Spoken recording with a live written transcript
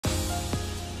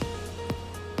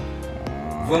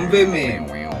Vamos ver meme.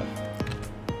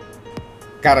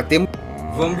 Cara, tem...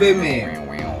 Vamos ver meme.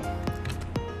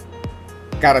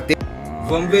 Cara, tem...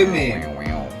 Vamos ver meme.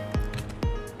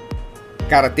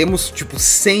 Cara, temos tipo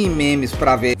 100 memes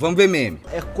pra ver. Vamos ver meme.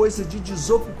 É coisa de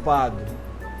desocupado.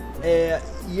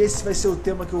 E esse vai ser o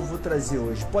tema que eu vou trazer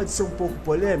hoje. Pode ser um pouco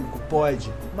polêmico?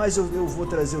 Pode. Mas eu vou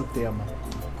trazer o tema.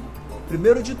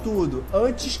 Primeiro de tudo,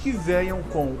 antes que venham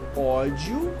com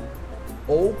ódio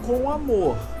ou com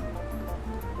amor,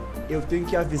 eu tenho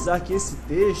que avisar que esse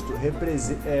texto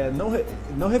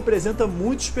não representa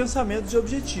muitos pensamentos e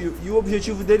objetivos. E o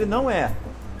objetivo dele não é.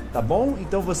 Tá bom?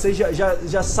 Então vocês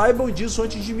já saibam disso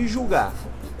antes de me julgar.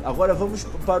 Agora vamos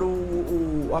para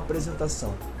a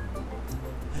apresentação.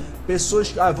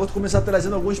 Pessoas... vou começar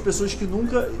trazendo algumas pessoas que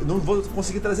nunca... Não vou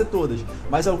conseguir trazer todas,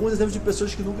 mas alguns exemplos de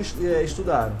pessoas que nunca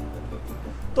estudaram.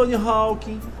 Tony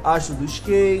Hawk, astro dos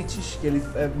skates, que ele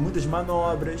muitas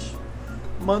manobras.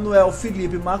 Manuel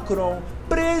Felipe Macron,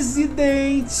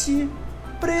 presidente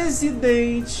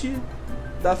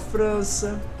da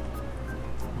França.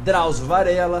 Drauzio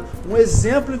Varela, um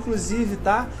exemplo inclusive,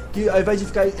 tá? Que ao invés de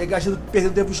ficar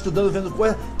perdendo tempo estudando, vendo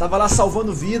coisa, tava lá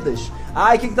salvando vidas.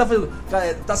 O que tá fazendo?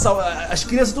 As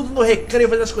crianças tudo no recreio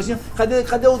fazendo as coisinhas.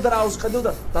 Cadê o Drauzio?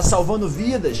 Tá salvando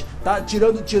vidas, tá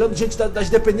tirando gente das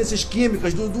dependências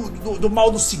químicas, do mal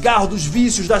do cigarro, dos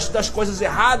vícios, das coisas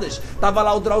erradas. Tava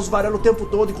lá o Drauzio Varela o tempo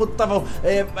todo, enquanto tava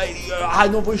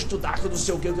não vou estudar, que eu não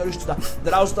sei o que, eu quero estudar.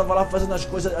 Drauzio tava lá fazendo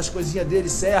as coisinhas dele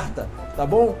certa, tá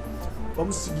bom?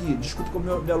 Vamos seguir, desculpa como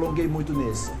eu me alonguei muito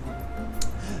nesse.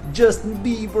 Justin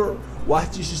Bieber, o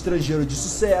artista estrangeiro de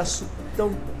sucesso.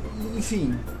 Então,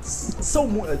 enfim,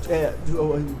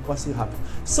 passei rápido.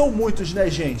 São muitos, né,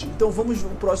 gente? Então vamos pro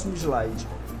próximo slide.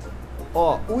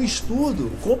 O estudo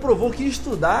comprovou que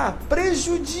estudar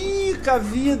prejudica a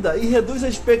vida e reduz a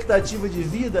expectativa de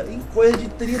vida em coisa de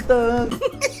 30 anos.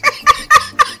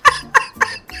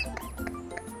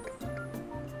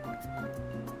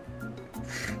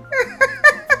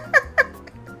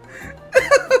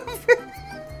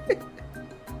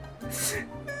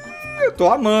 Tô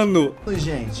amando.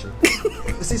 Gente,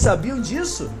 vocês sabiam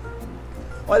disso?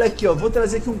 Olha aqui, vou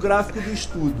trazer aqui um gráfico do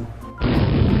estudo.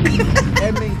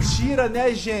 É mentira,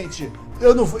 né, gente?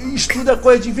 Estudo é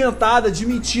coisa de inventada, de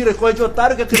mentira, coisa de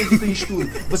otário que acredita em estudo.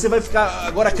 Você vai ficar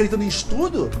agora acreditando em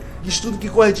estudo? Estudo que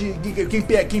corre de...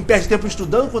 Quem perde tempo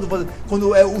estudando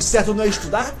quando o certo não é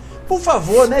estudar? Por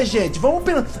favor, né, gente? Vamos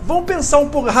pensar um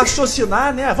pouco,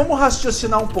 raciocinar, né? Vamos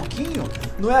raciocinar um pouquinho?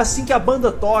 Não é assim que a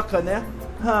banda toca, né?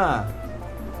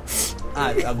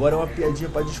 Agora é uma piadinha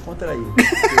pra descontrair.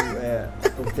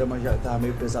 O tema já tava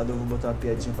meio pesado, eu vou botar uma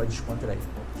piadinha pra descontrair.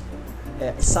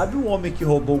 Sabe um homem que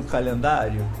roubou um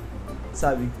calendário?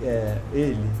 Sabe,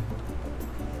 ele?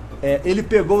 Ele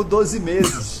pegou 12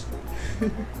 meses.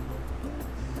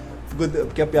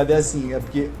 Porque a piada é assim,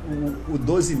 porque o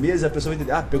 12 meses, a pessoa vai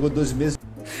entender, pegou 12 meses.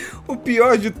 O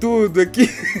pior de tudo é que...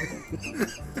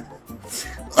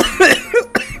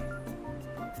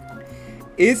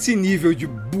 Esse nível de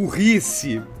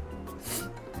burrice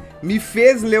me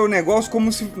fez ler o negócio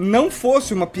como se não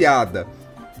fosse uma piada.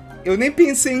 Eu nem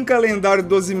pensei em calendário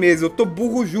 12 meses, eu tô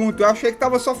burro junto. Eu achei que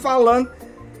tava só falando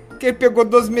que ele pegou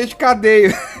 12 meses de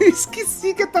cadeia.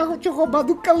 Esqueci que eu tinha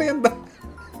roubado o calendário.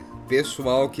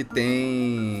 Pessoal que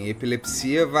tem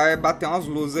epilepsia vai bater umas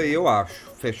luzes aí, eu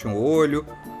acho. Fechem o olho,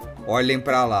 olhem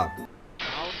pra lá.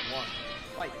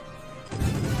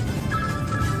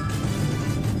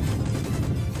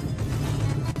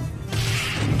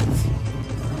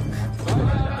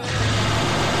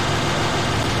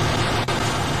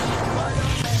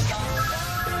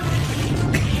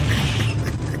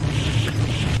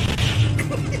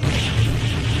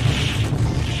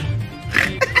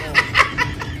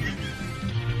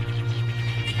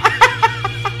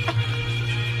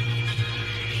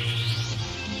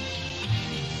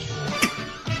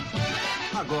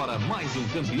 Agora mais um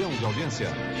campeão de audiência.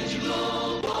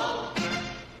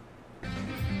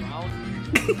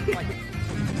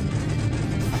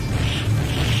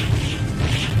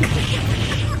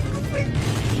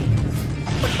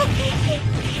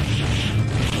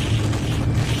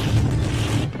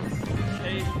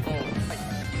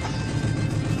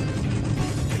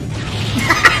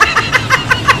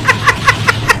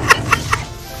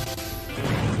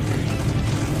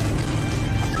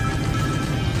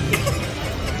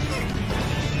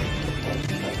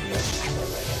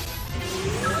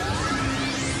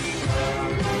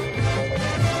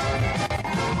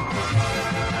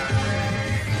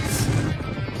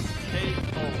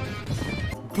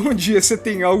 Bom dia, você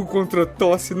tem algo contra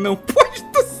tosse? Não pode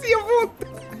tossir à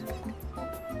vontade.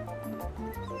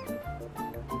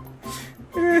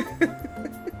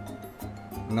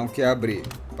 Não quer abrir.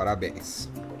 Parabéns.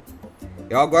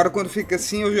 Eu agora, quando fica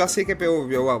assim, eu já sei que é...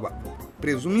 Eu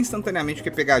presumo instantaneamente que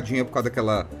é pegadinha por causa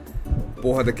daquela...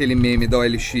 Porra, daquele meme da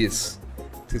OLX.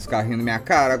 Vocês ficarem rindo na minha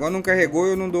cara. Agora não carregou,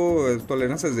 eu não dou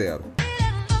tolerância zero.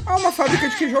 Ah, uma fábrica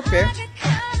de queijo ao pé.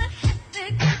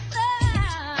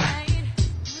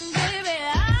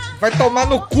 Vai tomar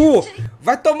no cu!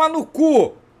 Vai tomar no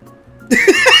cu!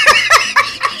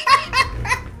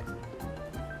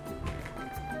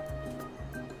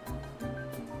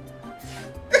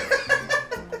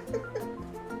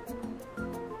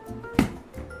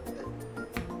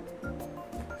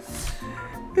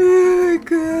 Ai,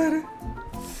 cara.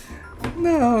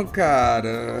 Não,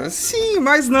 cara. Sim,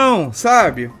 mas não,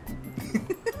 sabe?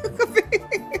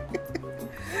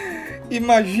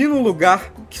 Imagina um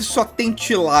lugar que só tem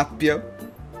tilápia.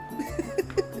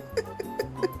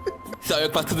 Só eu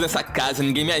que faço tudo nessa casa,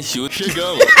 ninguém me ajuda.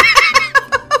 Chegamos.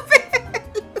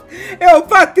 É o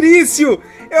Patrício!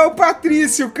 É o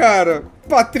Patrício, cara.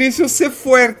 Patrício ser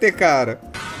fuerte, cara.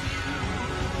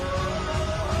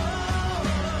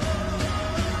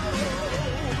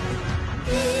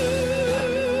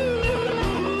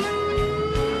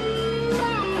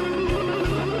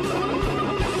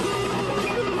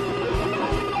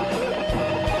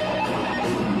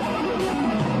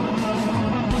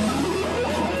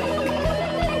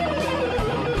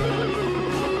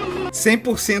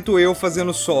 100% eu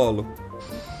fazendo solo.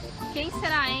 Quem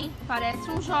será, hein?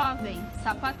 Parece um jovem.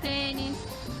 Sapatênis,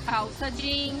 calça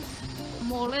jeans,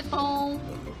 moletom,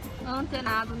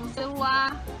 antenado no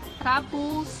celular,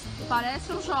 capuz.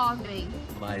 Parece um jovem.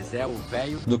 Mas é o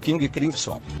velho do King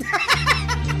Crimson.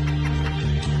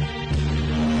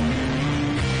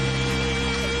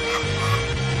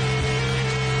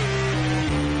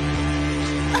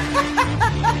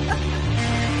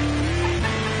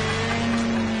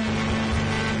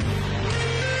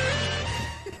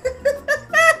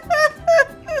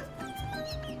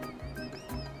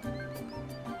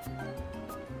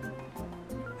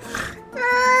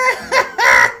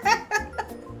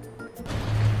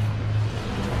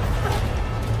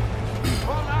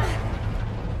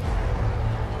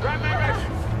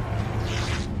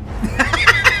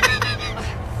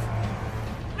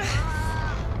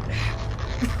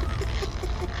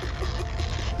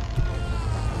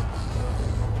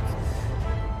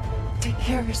 Take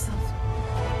care of yourself.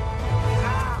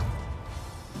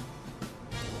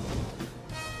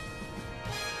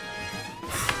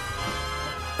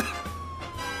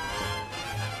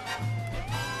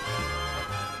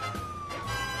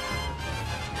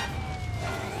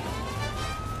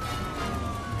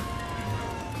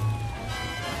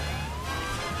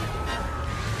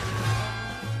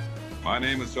 My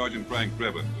name is Sergeant Frank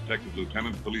Drebin, Detective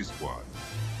Lieutenant, Police Squad.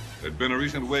 There'd been a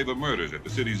recent wave of murders at the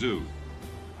city zoo.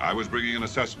 I was bringing in a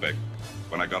suspect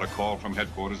when I got a call from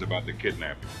headquarters about the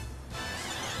kidnapping.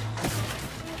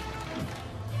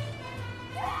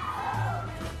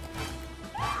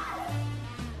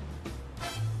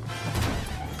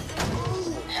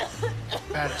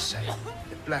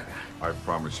 I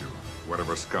promise you,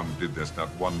 whatever scum did this, not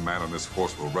one man on this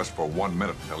force will rest for 1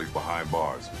 minute until he's behind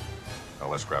bars. Now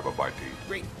let's grab a bite to eat.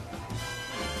 Great.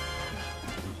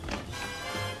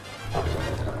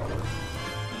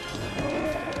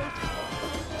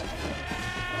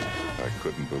 I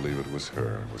couldn't believe it was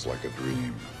her. It was like a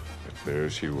dream. But there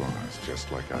she was,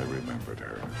 just like I remembered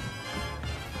her.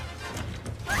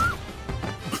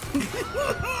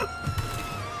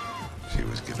 She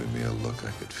was giving me a look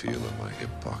I could feel in my hip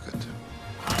pocket.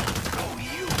 Oh,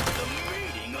 you the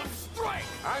meaning of strike!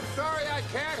 I'm sorry I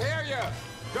can't hear you!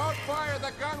 Don't fire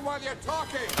the gun while you're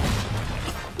talking!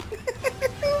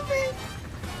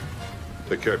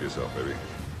 Take care of yourself, baby.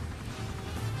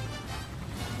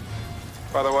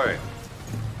 By the way,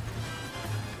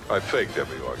 I faked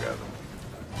every orgasm.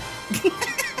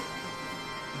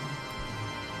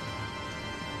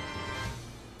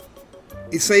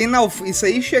 Isso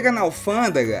aí chega na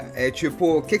alfândega, é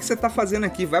tipo, o que você tá fazendo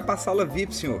aqui? Vai pra sala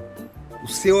VIP, senhor. O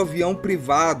seu avião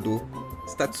privado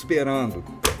está te esperando.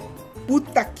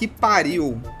 Puta que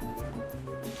pariu.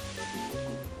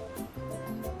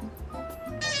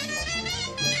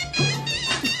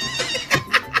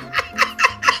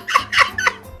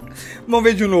 Vamos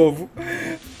ver de novo.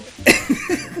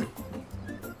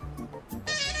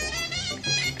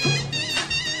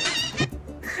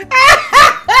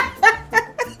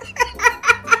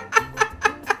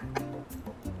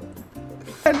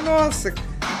 Nossa.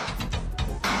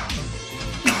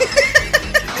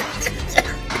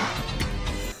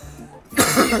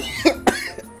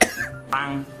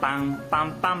 Pam pam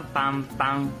pam pam pam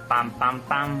pam pam pam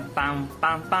pam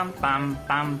pam pam pam pam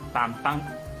pam pam pam.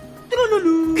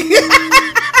 Trululu.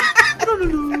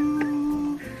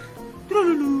 Trululu.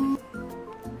 Trululu.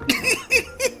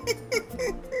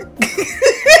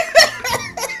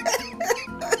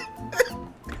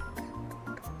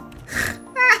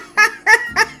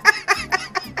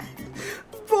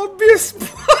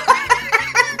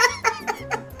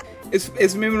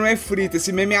 Esse meme não é frito,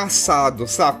 esse meme é assado,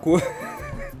 sacou?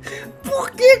 Por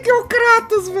que é o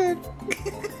Kratos, velho?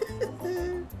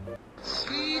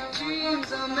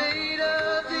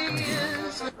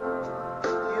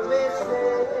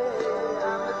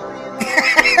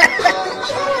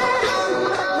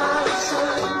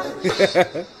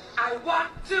 I want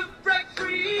to break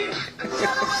free.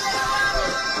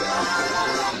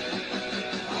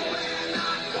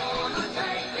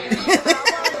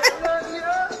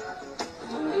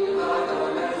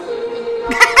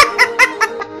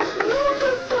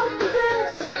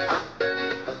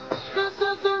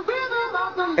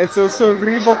 Esse é o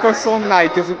Survival Custom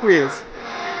Night, eu conheço.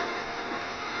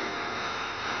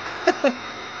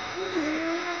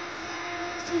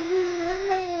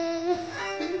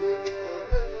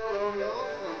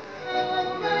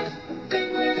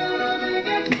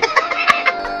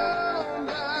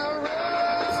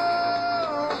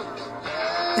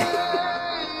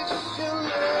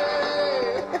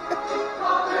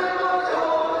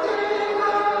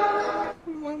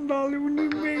 Mandale un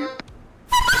email.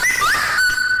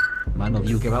 Mano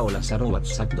viu que va o lançar o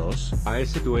WhatsApp 2? A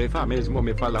esse tu EFA mesmo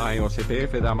me fala em o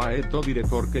CPF da maeto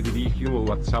diretor que dirige o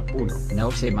WhatsApp 1. Não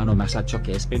sei, mano, mas acho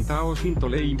que é. Então sinto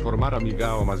lhe informar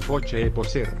amigao, mas voce é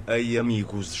poser. Aí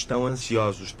amigos, estão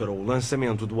ansiosos para o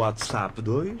lançamento do WhatsApp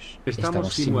 2?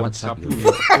 Estamos sem WhatsApp 1.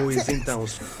 Pois então...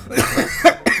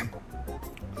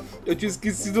 Eu tinha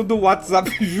esquecido do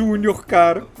WhatsApp Júnior,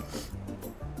 cara.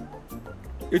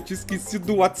 Eu tinha esquecido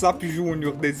do WhatsApp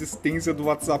Júnior, da existência do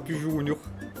WhatsApp Júnior.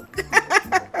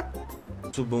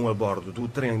 Subam a bordo do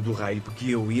trem do hype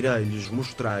que eu irei lhes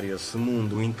mostrar esse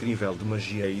mundo incrível de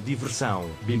magia e diversão.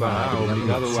 Viva,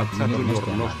 obrigado WhatsApp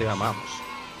Junior, nós te amamos.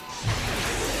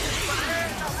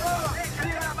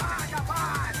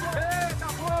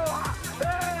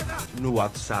 No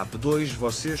WhatsApp 2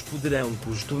 vocês poderão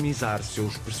customizar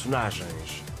seus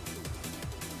personagens.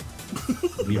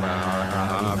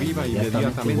 Viva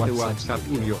imediatamente o WhatsApp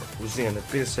Junior. Os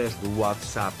NPCs do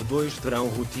WhatsApp 2 terão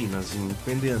rotinas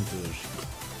independentes.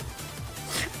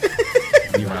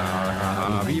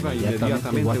 Viva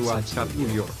imediatamente o WhatsApp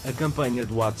Junior. A campanha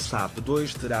do WhatsApp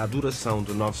 2 terá duração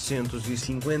de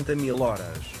 950.000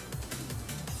 horas.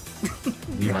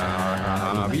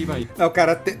 Viva Não,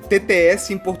 cara,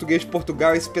 TTS em português de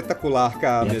Portugal é espetacular,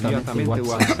 cara. imediatamente o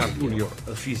WhatsApp Junior.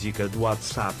 A física do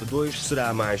WhatsApp 2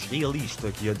 será mais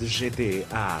realista que a de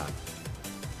GTA.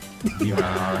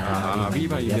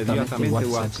 Viva imediatamente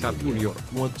o WhatsApp Junior.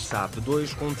 O WhatsApp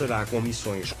 2 contará com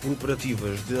missões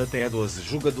cooperativas de até 12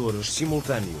 jogadores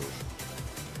simultâneos.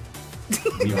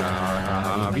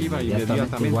 Viva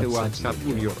imediatamente o WhatsApp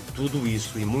Junior. Tudo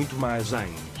isso e muito mais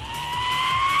em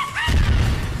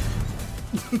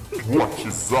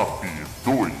WhatsApp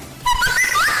 2.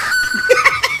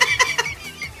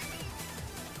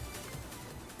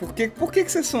 Por que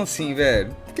vocês são assim,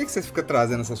 velho? Por que vocês ficam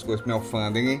trazendo essas coisas pro meu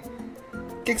alfândega, hein?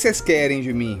 O que vocês querem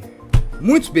de mim?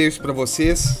 Muitos beijos pra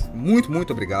vocês.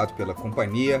 Muito obrigado pela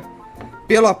companhia,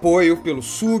 pelo apoio, pelos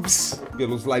subs,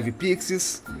 pelos live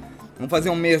pixies. Vamos fazer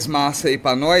um mês massa aí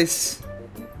pra nós.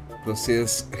 Pra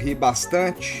vocês rir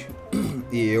bastante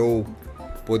e eu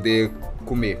poder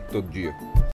comer todo dia.